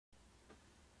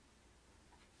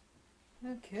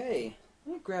Okay,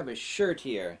 let me grab a shirt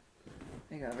here.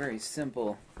 I got a very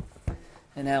simple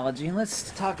analogy. Let's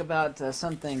talk about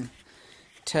something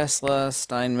Tesla,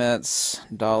 Steinmetz,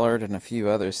 Dollard, and a few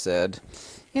others said.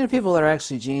 You know, people that are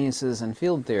actually geniuses in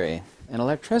field theory and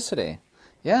electricity.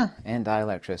 Yeah, and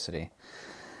dielectricity.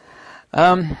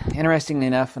 Interestingly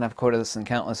enough, and I've quoted this in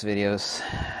countless videos,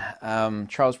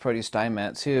 Charles Proteus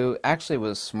Steinmetz, who actually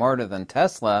was smarter than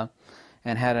Tesla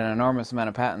and had an enormous amount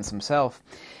of patents himself,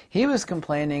 he was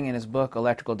complaining in his book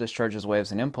Electrical Discharges,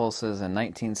 Waves, and Impulses in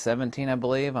 1917, I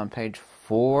believe, on page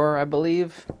 4, I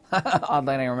believe.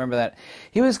 Oddly, I remember that.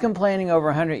 He was complaining over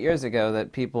 100 years ago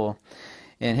that people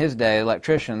in his day,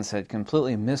 electricians, had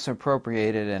completely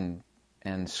misappropriated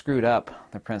and screwed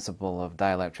up the principle of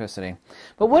dielectricity.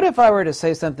 But what if I were to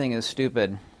say something as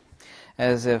stupid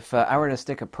as if I were to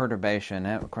stick a perturbation,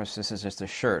 and of course this is just a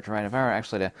shirt, right? If I were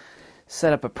actually to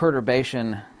set up a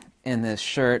perturbation in this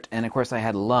shirt, and of course I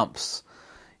had lumps,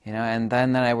 you know, and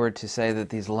then I were to say that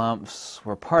these lumps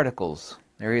were particles.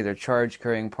 They're either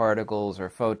charge-carrying particles or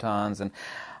photons, and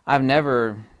I've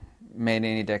never made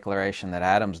any declaration that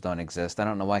atoms don't exist. I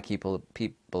don't know why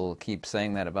people keep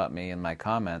saying that about me in my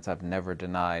comments. I've never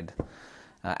denied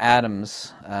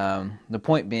atoms. The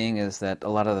point being is that a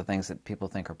lot of the things that people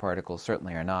think are particles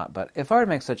certainly are not. But if I were to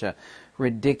make such a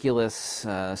ridiculous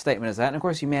statement as that, and of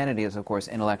course humanity is of course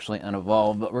intellectually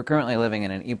unevolved, but we're currently living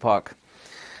in an epoch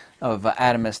of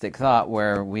atomistic thought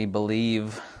where we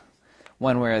believe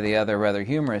one way or the other, rather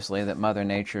humorously, that Mother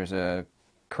Nature is a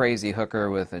crazy hooker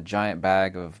with a giant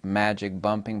bag of magic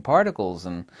bumping particles,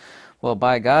 and well,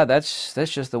 by God, that's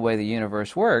just the way the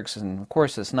universe works, and of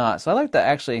course it's not. So I'd like to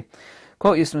actually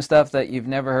quote you some stuff that you've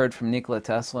never heard from Nikola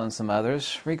Tesla and some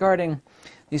others regarding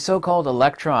the so-called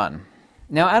electron.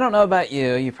 Now, I don't know about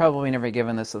you, you've probably never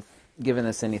given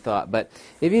this any thought, but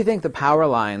if you think the power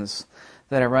lines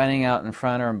that are running out in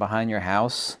front or behind your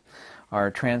house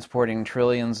are transporting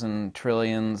trillions and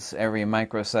trillions every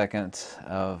microsecond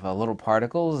of little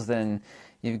particles, then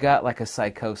you've got like a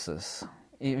psychosis.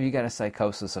 You've got a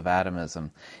psychosis of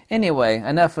atomism. Anyway,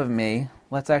 enough of me.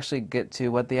 Let's actually get to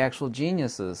what the actual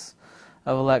geniuses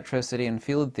of electricity and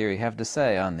field theory have to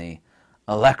say on the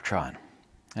electron.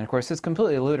 And of course, it's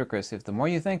completely ludicrous. If the more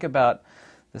you think about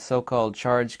the so-called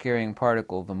charge-carrying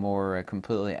particle, the more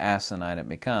completely asinine it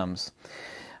becomes.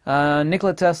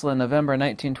 Nikola Tesla, November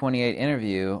 1928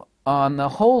 interview on the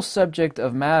whole subject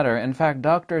of matter. In fact,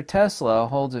 Dr. Tesla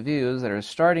holds views that are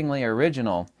startlingly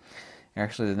original.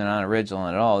 Actually, they're not original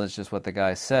at all. It's just what the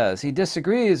guy says. He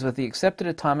disagrees with the accepted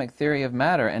atomic theory of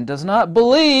matter and does not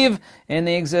believe in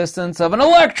the existence of an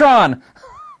electron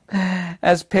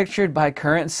as pictured by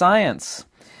current science.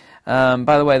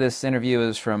 By the way, this interview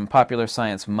is from Popular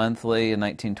Science Monthly in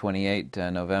 1928,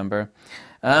 November.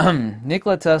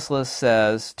 Nikola Tesla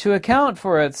says, to account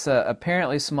for its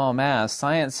apparently small mass,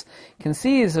 science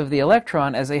conceives of the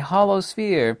electron as a hollow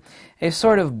sphere, a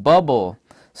sort of bubble.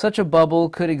 Such a bubble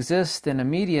could exist in a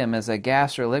medium as a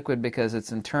gas or liquid because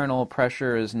its internal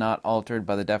pressure is not altered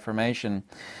by the deformation.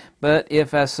 But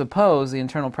if, as supposed, the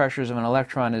internal pressures of an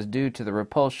electron is due to the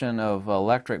repulsion of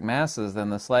electric masses, then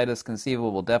the slightest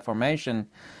conceivable deformation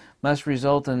must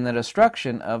result in the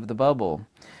destruction of the bubble.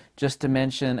 Just to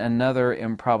mention another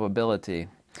improbability.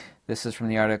 This is from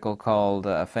the article called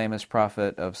A Famous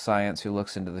Prophet of Science Who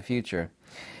Looks into the Future.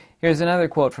 Here's another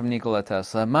quote from Nikola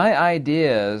Tesla. My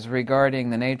ideas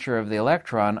regarding the nature of the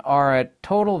electron are at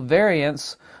total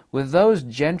variance with those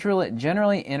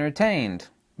generally entertained,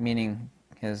 meaning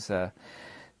he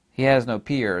has no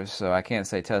peers, so I can't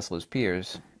say Tesla's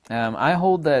peers. I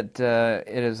hold that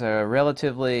it is a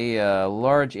relatively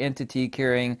large entity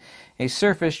carrying a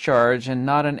surface charge and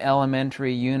not an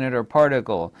elementary unit or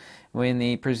particle. When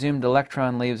the presumed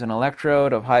electron leaves an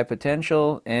electrode of high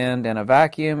potential and in a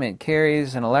vacuum, it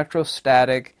carries an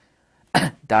electrostatic,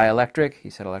 dielectric, he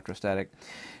said electrostatic,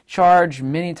 charge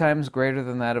many times greater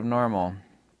than that of normal.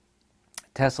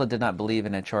 Tesla did not believe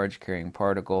in a charge-carrying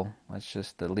particle. Let's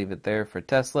just leave it there for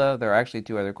Tesla. There are actually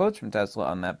two other quotes from Tesla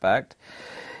on that fact.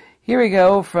 Here we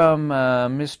go from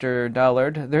Mr.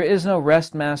 Dollard. There is no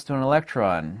rest mass to an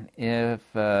electron. If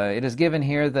it is given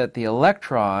here that the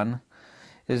electron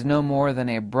is no more than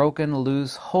a broken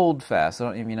loose holdfast. I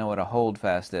don't even know what a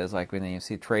holdfast is. Like when you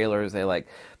see trailers, they like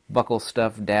buckle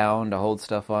stuff down to hold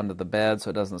stuff onto the bed so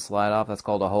it doesn't slide off. That's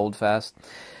called a holdfast.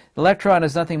 The electron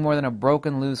is nothing more than a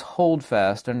broken loose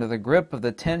holdfast under the grip of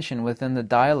the tension within the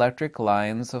dielectric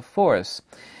lines of force.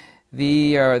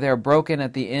 They're broken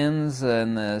at the ends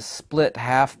in the split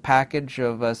half package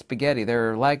of spaghetti.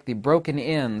 They're like the broken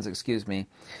ends,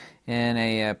 in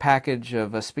a package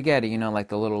of spaghetti, you know, like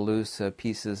the little loose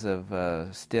pieces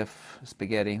of stiff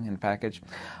spaghetti in a package.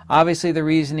 Obviously, the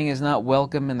reasoning is not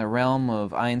welcome in the realm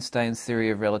of Einstein's theory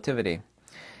of relativity.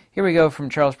 Here we go from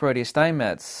Charles Proteus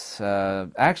Steinmetz,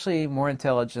 actually more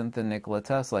intelligent than Nikola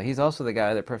Tesla. He's also the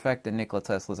guy that perfected Nikola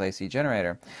Tesla's AC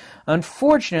generator.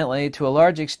 Unfortunately, to a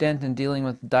large extent in dealing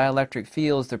with dielectric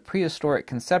fields, the prehistoric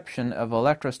conception of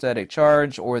electrostatic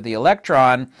charge, or the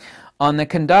electron, on the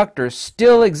conductor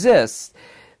still exists.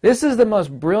 This is the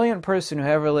most brilliant person who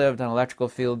ever lived on electrical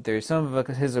field theory. Some of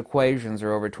his equations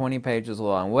are over 20 pages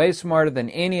long, way smarter than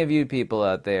any of you people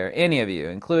out there, any of you,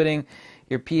 including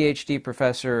your PhD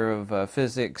professor of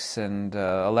physics and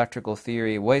electrical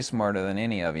theory, way smarter than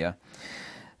any of you.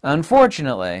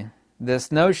 Unfortunately,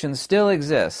 this notion still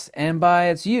exists, and by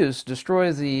its use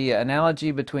destroys the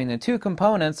analogy between the two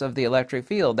components of the electric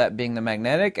field, that being the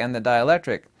magnetic and the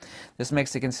dielectric. This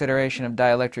makes the consideration of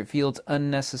dielectric fields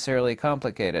unnecessarily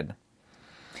complicated.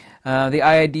 The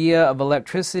idea of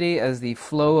electricity as the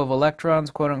flow of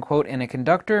electrons, quote-unquote, in a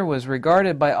conductor was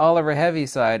regarded by Oliver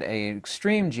Heaviside, an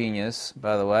extreme genius,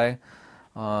 by the way,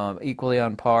 equally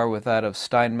on par with that of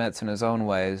Steinmetz in his own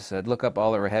ways. Look up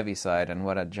Oliver Heaviside and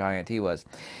what a giant he was.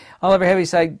 Oliver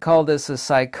Heaviside called this a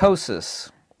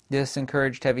psychosis. This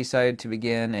encouraged Heaviside to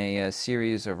begin a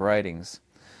series of writings.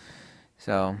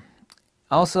 So,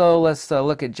 also, let's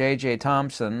look at J.J.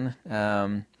 Thomson,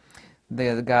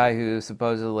 the guy who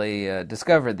supposedly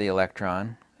discovered the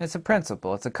electron. It's a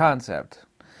principle, it's a concept.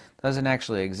 It doesn't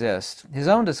actually exist. His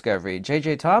own discovery,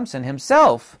 J.J. Thomson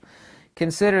himself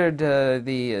considered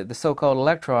the so-called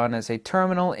electron as a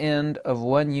terminal end of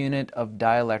one unit of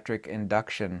dielectric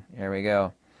induction. Here we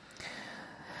go.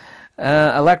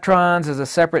 Electrons as a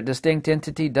separate distinct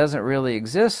entity doesn't really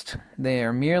exist. They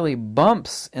are merely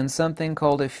bumps in something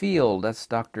called a field. That's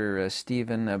Dr.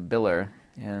 Stephen Biller,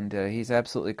 and he's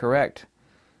absolutely correct.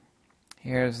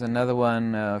 Here's another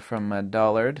one from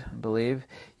Dollard, I believe.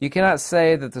 You cannot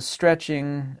say that the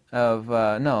stretching of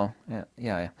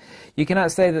You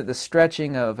cannot say that the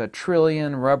stretching of 1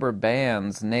 trillion rubber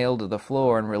bands nailed to the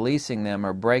floor and releasing them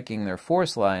or breaking their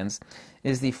force lines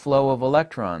is the flow of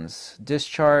electrons.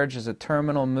 Discharge is a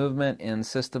terminal movement in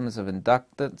systems of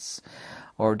inductance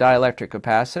or dielectric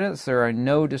capacitance. There are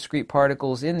no discrete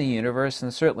particles in the universe,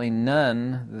 and certainly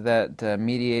none that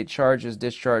mediate charges,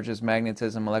 discharges,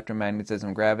 magnetism,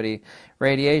 electromagnetism, gravity,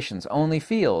 radiations. Only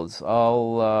fields.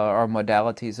 All are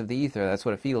modalities of the ether. That's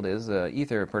what a field is,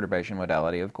 ether perturbation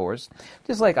modality, of course.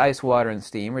 Just like ice, water, and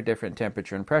steam are different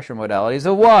temperature and pressure modalities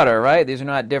of water, right? These are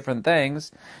not different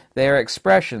things. They are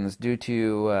expressions due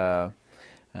to,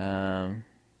 in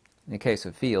the case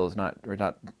of fields, we're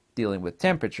not dealing with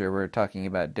temperature, we're talking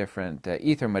about different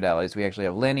ether modalities. We actually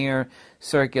have linear,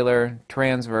 circular,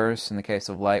 transverse, in the case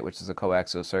of light, which is a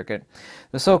coaxial circuit.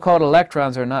 The so-called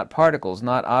electrons are not particles,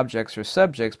 not objects or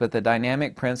subjects, but the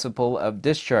dynamic principle of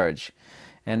discharge,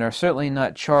 and are certainly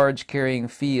not charge-carrying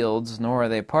fields, nor are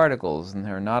they particles, and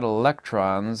they're not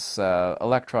electrons,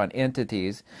 electron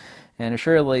entities, and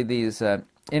assuredly these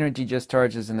energy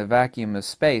discharges in the vacuum of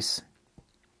space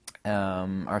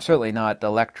are certainly not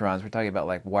electrons. We're talking about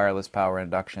like wireless power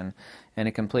induction in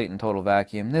a complete and total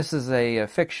vacuum. This is a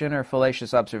fiction or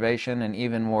fallacious observation, and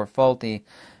even more faulty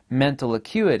mental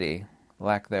acuity,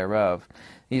 lack thereof.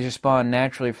 These respond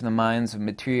naturally from the minds of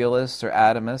materialists or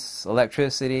atomists.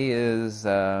 Electricity is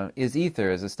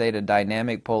ether, is a state of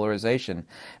dynamic polarization.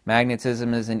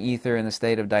 Magnetism is an ether in the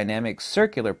state of dynamic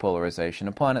circular polarization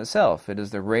upon itself. It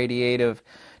is the radiative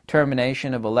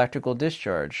termination of electrical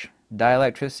discharge.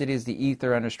 Dielectricity is the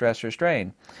ether under stress or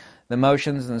strain. The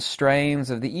motions and strains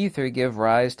of the ether give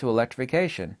rise to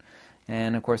electrification.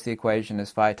 And of course the equation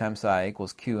is phi times psi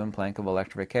equals Q in Planck of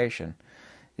electrification.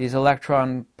 These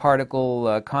electron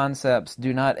particle concepts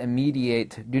do not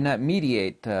mediate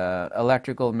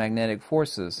electrical magnetic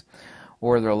forces,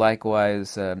 or their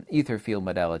likewise ether field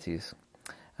modalities.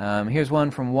 Here's one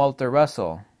from Walter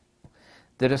Russell.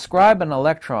 To describe an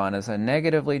electron as a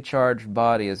negatively charged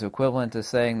body is equivalent to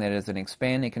saying that it is an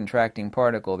expanding, contracting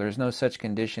particle. There is no such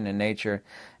condition in nature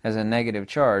as a negative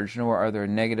charge, nor are there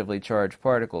negatively charged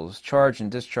particles. Charge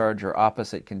and discharge are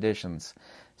opposite conditions,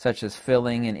 such as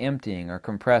filling and emptying, or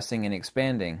compressing and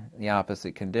expanding, the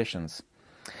opposite conditions.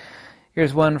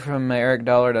 Here's one from Eric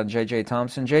Dollard on J.J.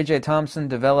 Thomson. J.J. Thomson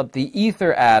developed the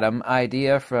ether atom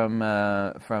idea from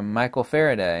Michael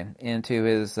Faraday into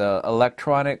his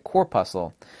electronic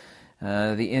corpuscle,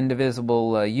 the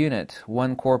indivisible unit.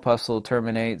 One corpuscle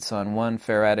terminates on one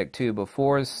faradic tube of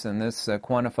force, and this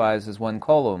quantifies as 1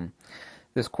 coulomb.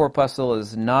 This corpuscle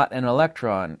is not an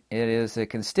electron. It is a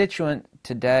constituent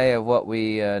today of what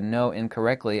we know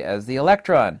incorrectly as the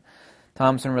electron.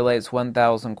 Thomson relates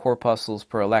 1,000 corpuscles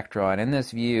per electron. In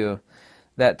this view,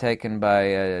 that taken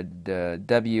by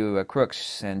W.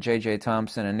 Crookes and J.J.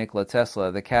 Thomson and Nikola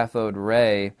Tesla, the cathode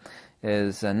ray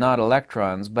is not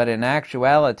electrons, but in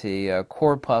actuality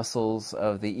corpuscles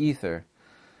of the ether.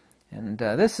 And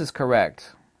this is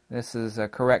correct. This is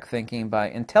correct thinking by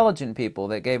intelligent people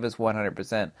that gave us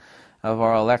 100% of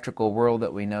our electrical world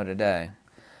that we know today.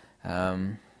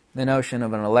 The notion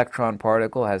of an electron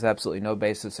particle has absolutely no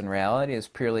basis in reality. It's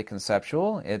purely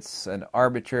conceptual. It's an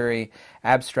arbitrary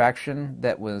abstraction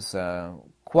that was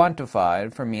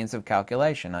quantified for means of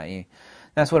calculation, i.e.,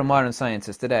 that's what a modern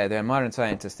scientist today. A modern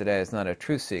scientist today is not a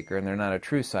truth seeker, and they're not a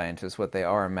true scientist. What they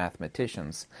are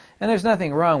mathematicians. And there's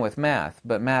nothing wrong with math,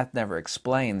 but math never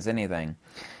explains anything.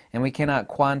 And we cannot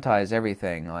quantize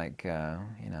everything. Like,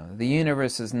 the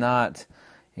universe is not,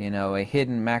 a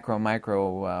hidden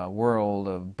macro-micro world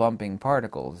of bumping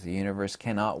particles. The universe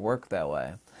cannot work that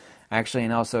way. Actually,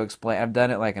 and also explain, I've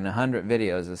done it like in 100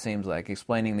 videos, it seems like.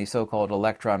 Explaining the so-called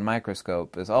electron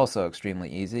microscope is also extremely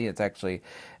easy. It's actually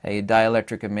a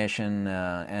dielectric emission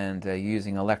and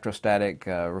using electrostatic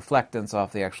reflectance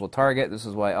off the actual target. This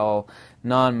is why all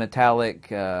non-metallic,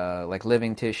 like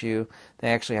living tissue, they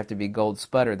actually have to be gold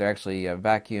sputtered. They're actually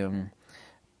vacuum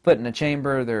put in a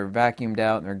chamber, they're vacuumed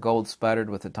out, and they're gold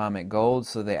sputtered with atomic gold,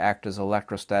 so they act as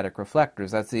electrostatic reflectors.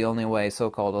 That's the only way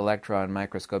so-called electron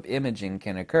microscope imaging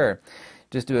can occur.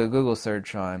 Just do a Google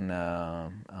search on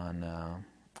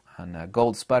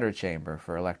gold sputter chamber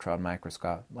for electron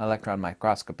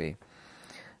microscopy.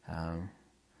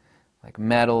 Like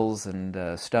metals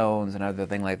and stones and other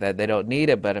things like that, they don't need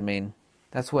it, but I mean,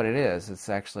 that's what it is. It's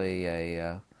actually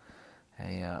a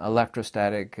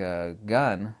electrostatic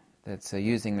gun that's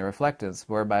using the reflectance,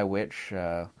 whereby which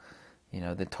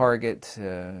the target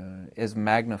is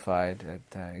magnified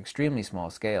at extremely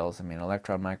small scales. I mean,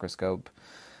 electron microscope,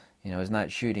 is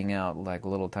not shooting out like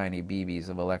little tiny BBs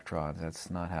of electrons.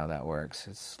 That's not how that works.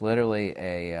 It's literally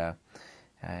a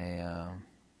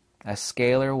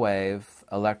scalar wave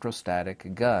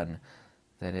electrostatic gun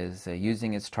that is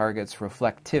using its target's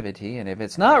reflectivity, and if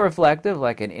it's not reflective,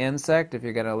 like an insect, if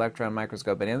you're going to electron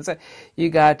microscope an insect, you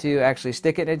got to actually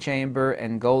stick it in a chamber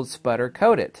and gold sputter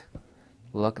coat it.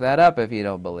 Look that up if you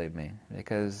don't believe me,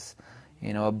 because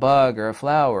a bug or a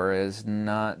flower is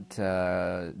not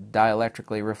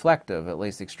dielectrically reflective, at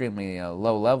least extremely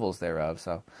low levels thereof,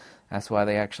 so that's why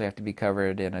they actually have to be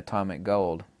covered in atomic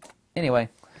gold. Anyway,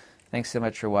 thanks so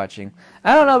much for watching.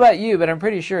 I don't know about you, but I'm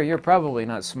pretty sure you're probably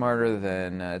not smarter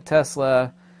than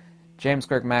Tesla, James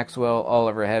Clerk Maxwell,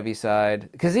 Oliver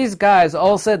Heaviside, because these guys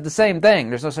all said the same thing.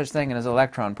 There's no such thing as an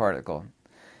electron particle.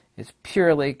 It's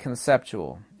purely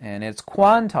conceptual, and it's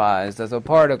quantized as a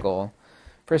particle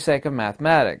for sake of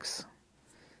mathematics.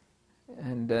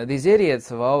 And these idiots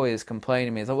have always complained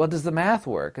to me, well, does the math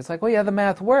work? It's like, well, yeah, the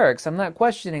math works. I'm not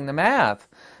questioning the math,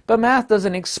 but math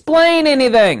doesn't explain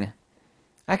anything.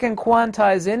 I can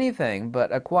quantize anything,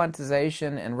 but a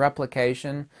quantization and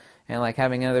replication, and like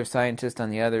having another scientist on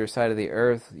the other side of the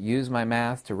earth use my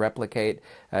math to replicate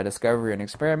a discovery and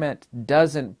experiment,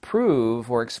 doesn't prove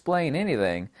or explain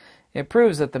anything. It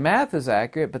proves that the math is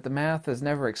accurate, but the math has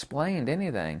never explained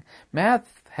anything.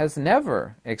 Math has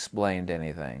never explained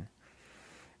anything.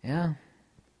 Yeah.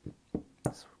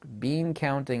 Bean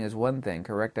counting is one thing,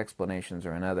 correct explanations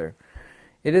are another.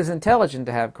 It is intelligent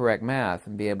to have correct math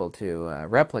and be able to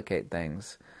replicate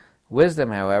things. Wisdom,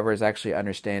 however, is actually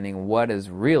understanding what is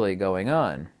really going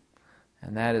on.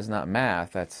 And that is not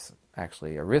math, that's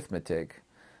actually arithmetic.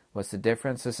 What's the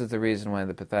difference? This is the reason why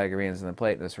the Pythagoreans and the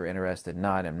Platonists were interested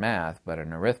not in math, but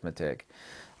in arithmetic.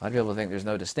 A lot of people think there's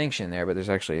no distinction there, but there's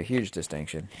actually a huge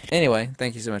distinction. Anyway,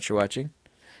 thank you so much for watching.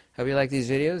 Hope you like these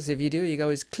videos. If you do, you can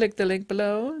always click the link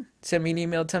below. Send me an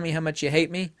email, tell me how much you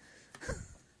hate me.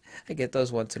 I get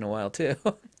those once in a while, too.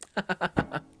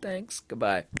 Thanks.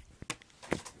 Goodbye.